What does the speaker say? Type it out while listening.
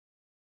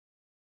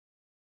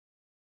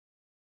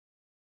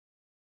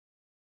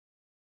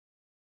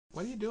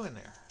What are you doing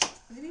there?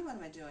 What do you mean, what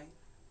am I doing?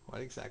 What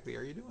exactly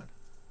are you doing?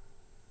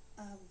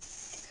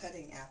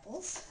 Cutting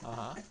apples.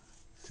 Uh-huh.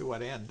 To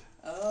what end?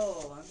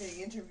 Oh, I'm being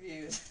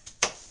interviewed.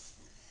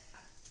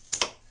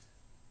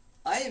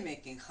 I am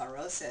making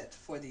charoset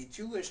for the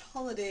Jewish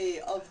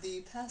holiday of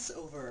the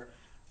Passover.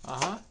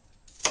 Uh-huh.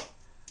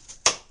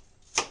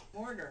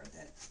 Mortar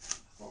that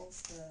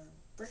holds the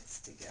bricks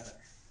together.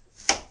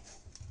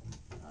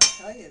 I'll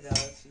tell you though,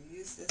 if you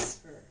use this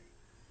for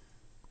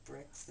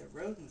bricks, the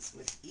rodents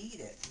would eat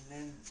it, and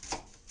then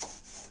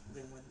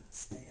they wouldn't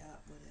stay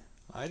up, would it?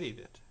 I'd eat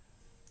it.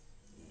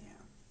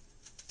 Yeah.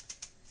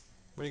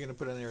 What are you going to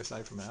put in there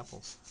aside from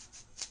apples?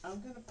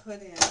 I'm going to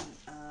put in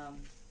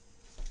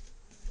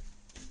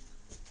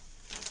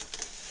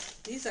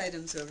these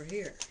items over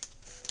here.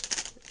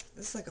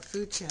 This is like a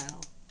food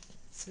channel.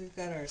 So we've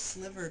got our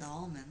slivered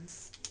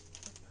almonds,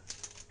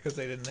 Because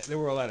there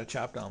were a lot of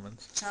chopped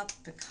almonds.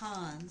 chopped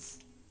pecans,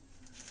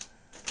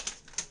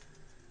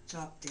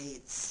 chopped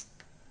dates.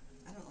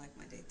 I don't like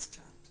my dates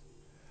chopped.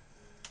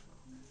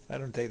 I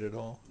don't date at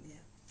all. Yeah.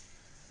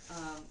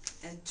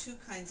 And two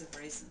kinds of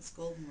raisins,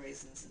 golden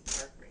raisins and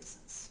dark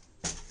raisins.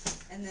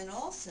 And then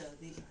also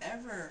the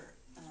ever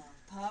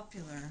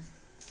popular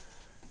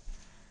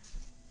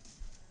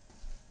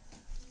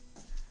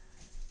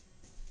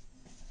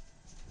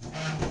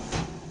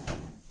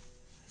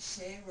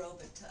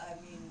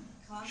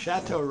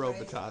Chateau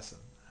Robitussin.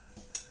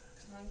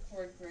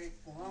 Concord grape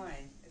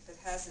wine. If it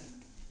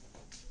hasn't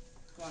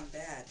gone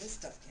bad, this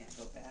stuff can't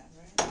go bad,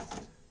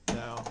 right?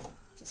 No,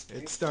 Just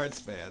it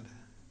starts bad.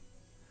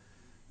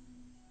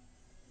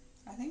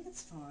 I think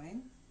it's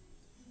fine.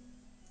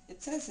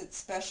 It says it's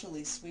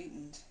specially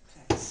sweetened.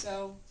 Okay,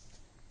 so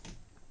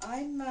I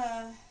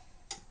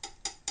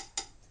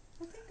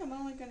think I'm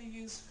only going to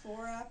use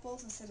 4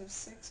 apples instead of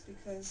 6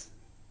 because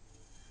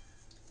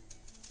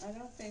I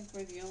don't think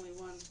we're the only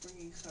ones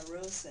bringing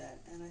charoset,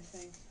 and I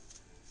think,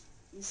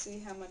 you see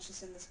how much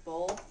is in this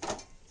bowl?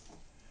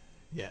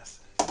 Yes.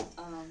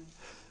 I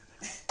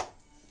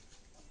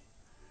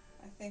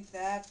think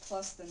that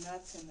plus the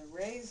nuts and the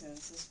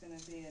raisins is going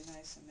to be a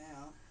nice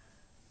amount.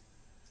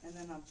 And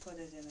then I'll put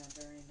it in a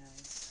very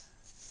nice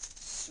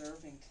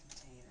serving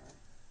container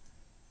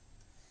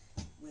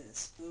with a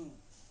spoon.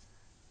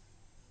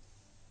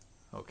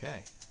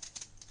 Okay.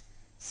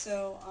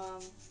 So,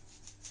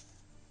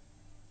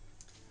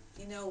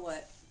 you know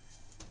what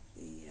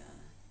the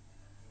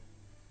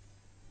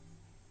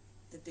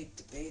big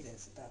debate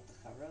is about the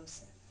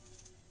charoset?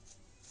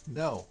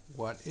 No.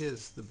 What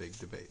is the big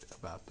debate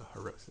about the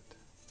Charoset?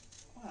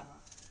 Well,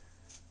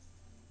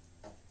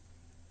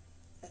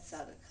 that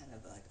sounded kind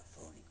of like a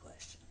phony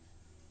question.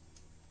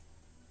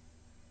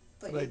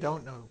 But I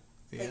don't know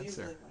the but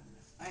answer. you really want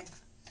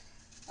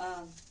to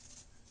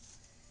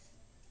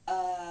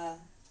know.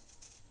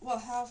 Well,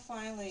 how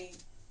finely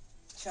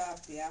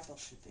chopped the apple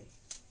should be.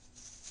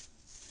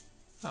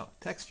 Oh,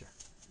 texture.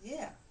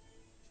 Yeah.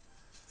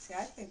 See,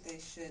 I think they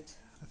should.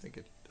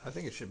 I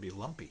think it should be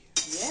lumpy.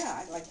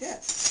 Yeah, like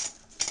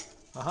this.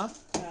 Uh-huh.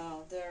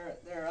 Now, there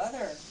are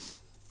other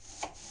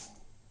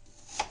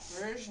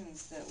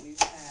versions that we've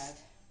had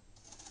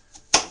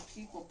that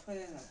people put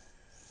in a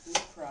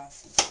food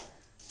processor.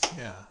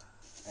 Yeah.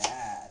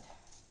 Bad.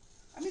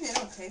 I mean, they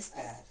don't taste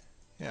bad.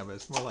 Yeah, but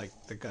it's more like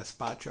the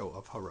gazpacho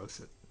of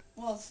Charoset.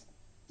 Well,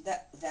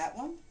 that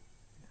one?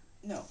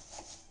 No.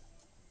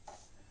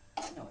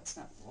 No, it's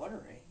not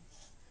watery.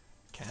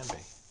 Can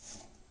be.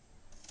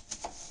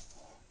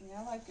 Yeah,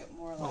 I like it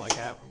more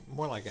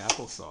More like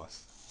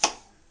applesauce.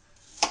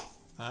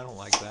 I don't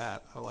like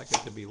that. I like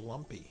it to be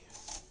lumpy.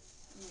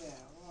 Yeah,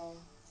 well,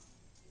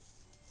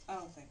 I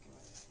don't think of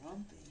it as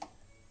lumpy.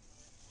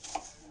 I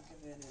think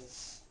of it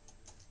as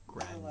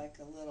more like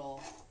a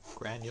little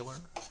granular,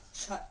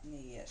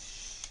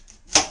 chutney-ish.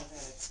 You know,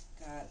 that it's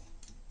got,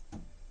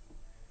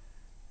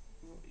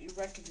 you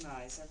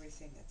recognize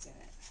everything that's in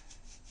it.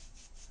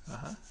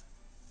 Uh-huh.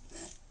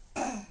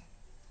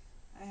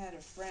 I had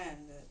a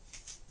friend that,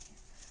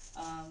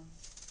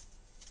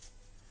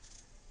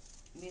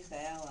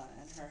 Michaela,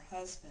 and her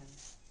husband,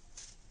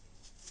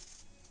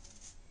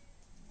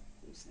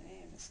 whose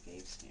name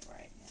escapes me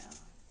right now,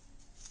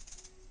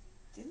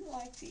 didn't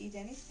like to eat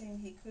anything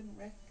he couldn't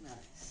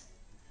recognize.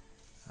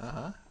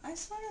 Uh-huh. I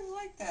sort of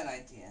like that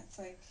idea. It's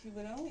like he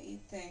would only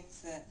eat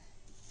things that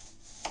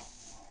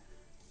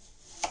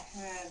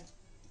had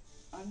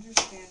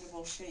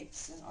understandable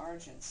shapes and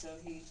origins. So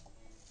he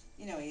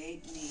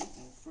ate meat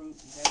and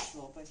fruit and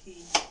vegetable, but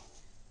he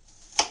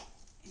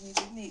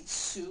didn't eat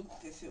soup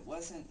if it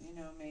wasn't,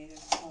 made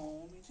at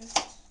home. He just,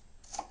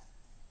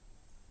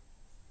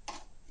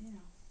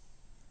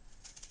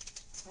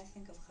 so I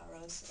think of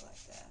charoset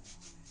like that.